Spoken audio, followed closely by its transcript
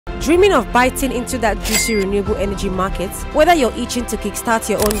Dreaming of biting into that juicy renewable energy market? Whether you're itching to kickstart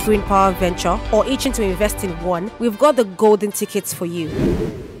your own green power venture or itching to invest in one, we've got the golden tickets for you.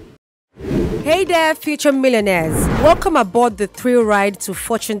 Hey there, future millionaires! Welcome aboard the thrill ride to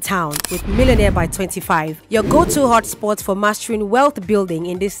Fortune Town with Millionaire by 25, your go-to hotspot for mastering wealth building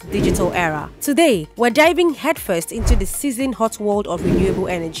in this digital era. Today, we're diving headfirst into the sizzling hot world of renewable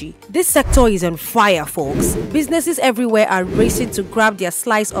energy. This sector is on fire, folks. Businesses everywhere are racing to grab their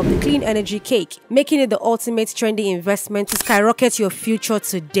slice of the clean energy cake, making it the ultimate trendy investment to skyrocket your future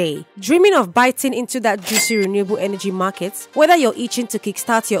today. Dreaming of biting into that juicy renewable energy market? Whether you're itching to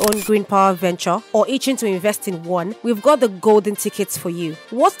kickstart your own green power venture or itching to invest in one, we've got the golden tickets for you.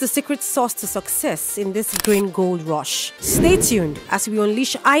 What's the secret sauce to success in this green gold rush? Stay tuned as we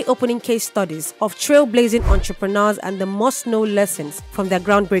unleash eye-opening case studies of trailblazing entrepreneurs and the must-know lessons from their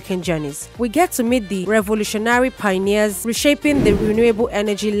groundbreaking journeys. We get to meet the revolutionary pioneers reshaping the renewable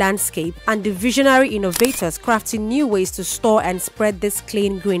energy landscape and the visionary innovators crafting new ways to store and spread this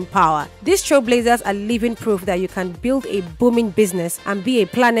clean green power. These trailblazers are living proof that you can build a booming business and be a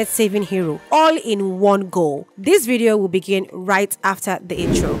planet-saving hero, all in one go. This video will begin right after the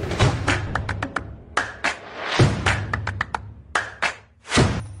intro.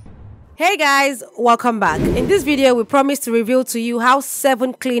 Hey guys, welcome back. In this video, we promise to reveal to you how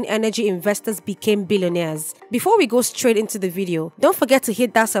 7 clean energy investors became billionaires. Before we go straight into the video, don't forget to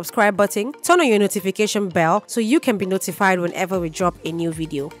hit that subscribe button, turn on your notification bell so you can be notified whenever we drop a new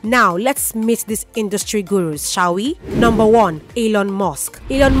video. Now, let's meet these industry gurus, shall we? Number 1. Elon Musk.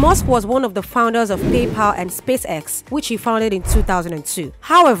 Elon Musk was one of the founders of PayPal and SpaceX, which he founded in 2002.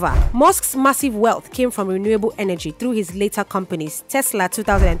 However, Musk's massive wealth came from renewable energy through his later companies, Tesla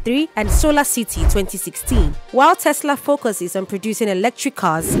 2003 and SolarCity 2016. While Tesla focuses on producing electric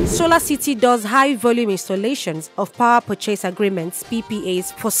cars, SolarCity does high-volume installations of power purchase agreements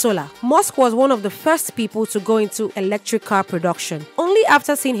 (PPAs) for solar. Musk was one of the first people to go into electric car production. Only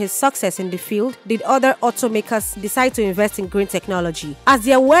after seeing his success in the field did other automakers decide to invest in green technology. As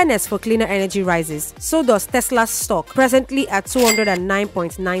the awareness for cleaner energy rises, so does Tesla's stock, presently at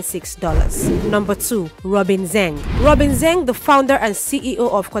 $209.96. Number 2. Robin Zeng. Robin Zeng, the founder and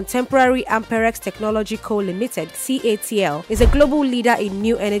CEO of Contemporary Amperex Technology Co. Limited (CATL), is a global leader in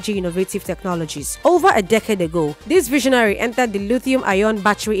new energy innovative technologies. Over a decade ago, this visionary entered the lithium-ion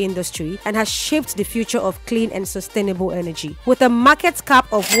battery industry and has shaped the future of clean and sustainable energy. With a market cap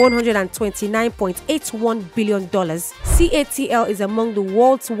of $129.81 billion, CATL is among the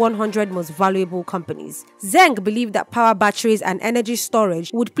world's 100 most valuable companies. Zeng believed that power batteries and energy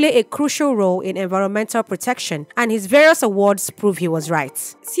storage would play a crucial role in environmental protection, and his various awards prove he was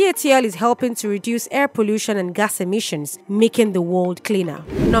right. CATL is helping to reduce air pollution and gas emissions, making the world cleaner.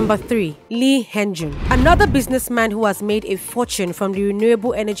 Number 3. Lee Heng-jun. Another businessman who has made a fortune from the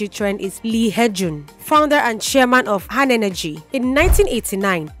renewable energy trend is Lee Heng-jun, founder and chairman of Han Energy. In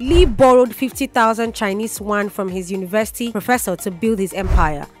 1989, Lee borrowed 50,000 Chinese yuan from his university professor to build his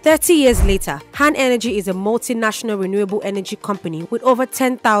empire. 30 years later, Han Energy is a multinational renewable energy company with over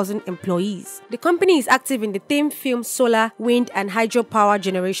 10,000 employees. The company is active in the thin film, solar, wind, and hydropower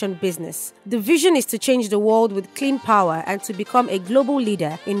generation business. The vision is to change the world with clean power and to become a global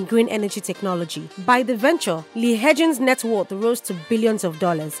leader in green energy technology. By the venture, Lee Heng-jun's net worth rose to billions of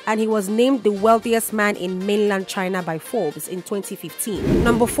dollars, and he was named the wealthiest man in mainland China by Forbes in 2015.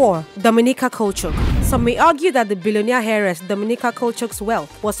 Number 4. Dominika Kulczuk. Some may argue that the billionaire heiress Dominika Kulczuk's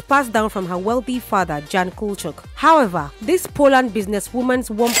wealth was passed down from her wealthy father, Jan Kulczuk. However, this Poland businesswoman's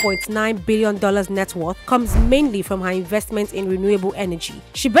 $1.9 billion net worth comes mainly from her investment in renewable energy.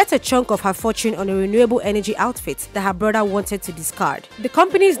 She bet a chunk of her fortune on a renewable energy outfit that her brother wanted to discard. The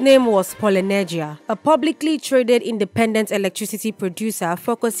company's name was Polenergia, a publicly traded independent electricity producer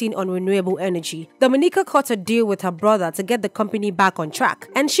focusing on renewable energy. Dominika cut a deal with her brother to get the company back on track,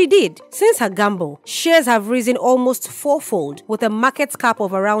 and she did. Since her gamble, shares have risen almost fourfold, with a market cap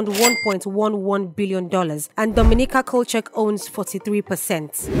of around $1.11 billion, and Dominika Kulczuk owns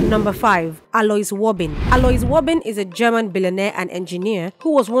 43%. Number 5. Alois Wobin. Alois Wobin is a German billionaire and engineer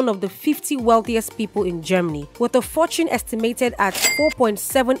who was one of the 50 wealthiest people in Germany. With a fortune estimated at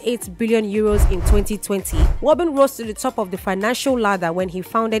 4.78 billion euros in 2020, Wobin rose to the top of the financial ladder when he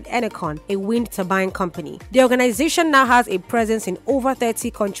founded Enercon, a wind turbine turbine company. The organization now has a presence in over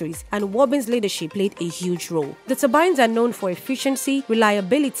 30 countries, and Wobbin's leadership played a huge role. The turbines are known for efficiency,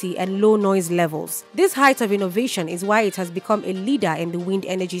 reliability, and low noise levels. This height of innovation is why it has become a leader in the wind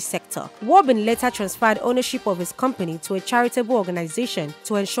energy sector. Wobbin later transferred ownership of his company to a charitable organization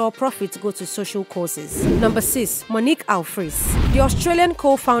to ensure profits go to social causes. Number 6. Monique Alfries. The Australian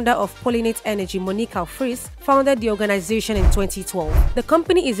co-founder of Pollinate Energy, Monique Alfries, founded the organization in 2012. The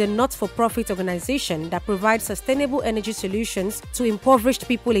company is a not-for-profit organization that provides sustainable energy solutions to impoverished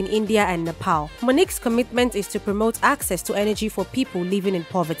people in India and Nepal. Monique's commitment is to promote access to energy for people living in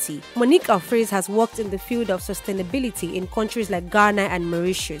poverty. Monique Alfries has worked in the field of sustainability in countries like Ghana and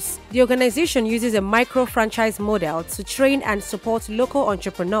Mauritius. The organization uses a micro-franchise model to train and support local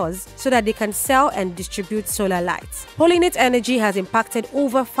entrepreneurs so that they can sell and distribute solar lights. Pollinate Energy has impacted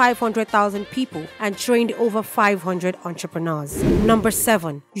over 500,000 people and trained over 500 entrepreneurs. Number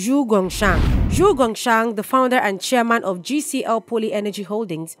 7. Zhu Gongshang. Zhu Gongshang, the founder and chairman of GCL Poly Energy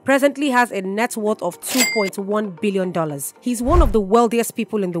Holdings, presently has a net worth of $2.1 billion. He's one of the wealthiest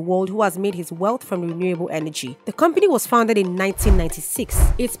people in the world who has made his wealth from renewable energy. The company was founded in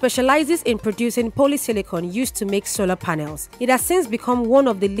 1996. It specializes in producing polysilicon used to make solar panels. It has since become one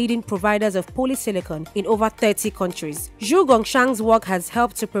of the leading providers of polysilicon in over 30 countries. Zhu Gongshang's work has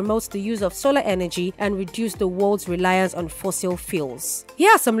helped to promote the use of solar energy and reduce the world's reliance on fossil fuels.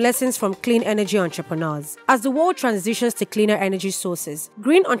 Here are some lessons from clean energy entrepreneurs. As the world transitions to cleaner energy sources,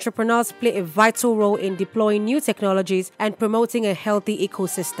 green entrepreneurs play a vital role in deploying new technologies and promoting a healthy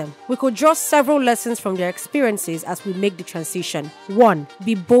ecosystem. We could draw several lessons from their experiences as we make the transition. 1.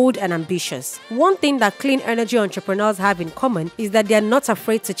 Be bold and ambitious. One thing that clean energy entrepreneurs have in common is that they are not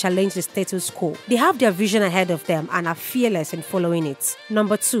afraid to challenge the status quo. They have their vision ahead of them and are fearless in following it.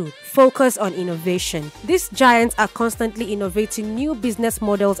 Number 2. Focus on innovation. These giants are constantly innovating new business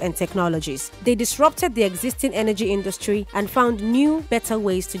models and technologies. They disrupted the existing energy industry and found new, better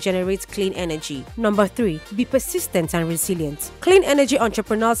ways to generate clean energy. Number 3. Be persistent and resilient. Clean energy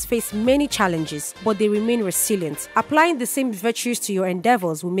entrepreneurs face many challenges, but they remain resilient. Applying the same virtues to your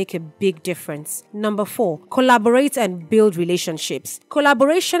endeavors will make a big difference. Number 4. Collaborate and build relationships.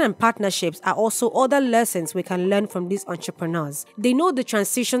 Collaboration and partnerships are also other lessons we can learn from these entrepreneurs. They know the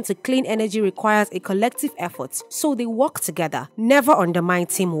transition to clean energy requires a collective effort, so they work together. Never undermine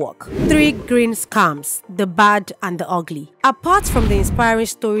teamwork. 3 green scams, the bad and the ugly. Apart from the inspiring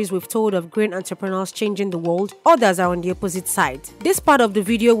stories we've told of green entrepreneurs changing the world, others are on the opposite side. This part of the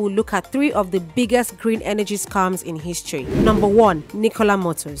video will look at 3 of the biggest green energy scams in history. Number 1. Nikola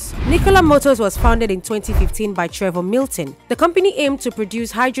Motors. Nikola Motors was founded in 2015 by Trevor Milton. The company aimed to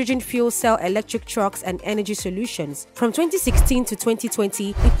produce hydrogen fuel cell electric trucks and energy solutions. From 2016 to 2020,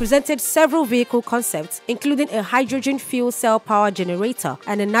 it presented several vehicle concepts, including a hydrogen fuel cell power generator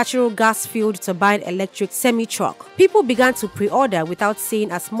and a natural gas-fueled turbine electric semi-truck. People began to pre-order without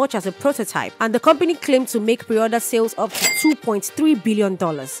seeing as much as a prototype, and the company claimed to make pre-order sales up to $2.3 billion.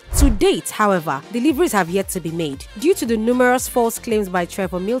 To date, however, deliveries have yet to be made. Due to the numerous false claims by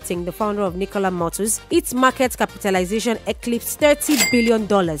Trevor Milton, the founder of Nikola Motors, its market capitalization eclipsed $30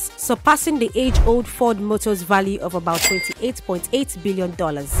 billion, surpassing the age-old Ford Motors value of about $28.8 billion.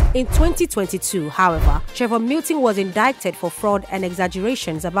 In 2022, however, Trevor Milton was indicted for fraud and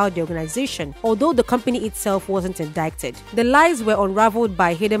exaggerations about the organization, although the company itself wasn't indicted. The lies were unraveled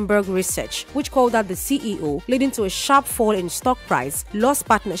by Hindenburg Research, which called out the CEO, leading to a sharp fall in stock price, lost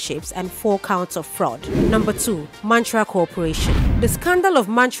partnerships, and 4 counts of fraud. Number 2. Mantra Corporation. The scandal of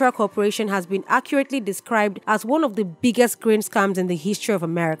Mantra Corporation has been accurately described as one of the biggest green scams in the history of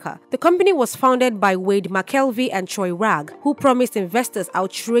America. The company was founded by Wade McKelvey and Troy Ragg, who promised investors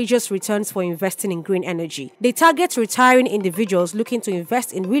outrageous returns for investing in green energy. They target retiring individuals looking to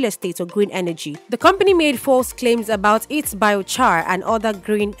invest in real estate or green energy. The company made false claims about its biochar and other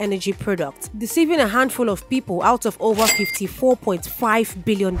green energy products, deceiving a handful of people out of over $54.5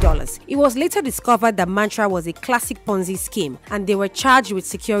 billion. It was later discovered that Mantra was a classic Ponzi scheme, and they were charged with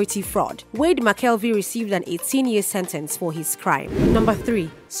security fraud. Wade McKelvey received an 18-year sentence for his crime. Number 3.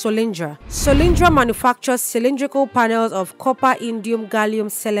 Solyndra. Solyndra manufactures cylindrical panels of copper, indium, gallium,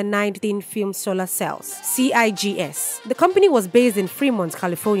 selenide thin film solar cells, CIGS. The company was based in Fremont,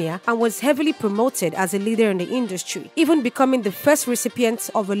 California, and was heavily promoted as a leader in the industry, even becoming the first recipient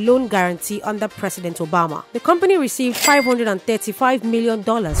of a loan guarantee under President Obama. The company received $535 million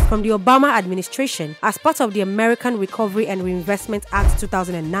from the Obama administration as part of the American Recovery and Reinvestment Act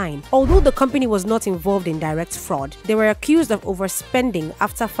 2009. Although the company was not involved in direct fraud, they were accused of overspending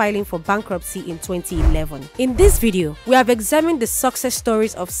after after filing for bankruptcy in 2011. In this video, we have examined the success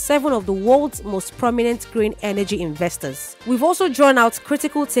stories of 7 of the world's most prominent green energy investors. We've also drawn out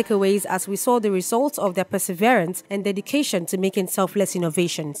critical takeaways as we saw the results of their perseverance and dedication to making selfless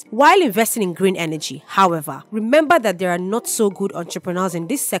innovations. While investing in green energy, however, remember that there are not so good entrepreneurs in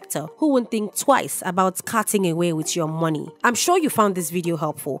this sector who won't think twice about carting away with your money. I'm sure you found this video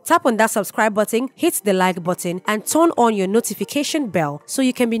helpful. Tap on that subscribe button, hit the like button, and turn on your notification bell so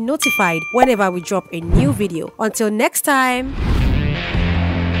you can be notified whenever we drop a new video. Until next time.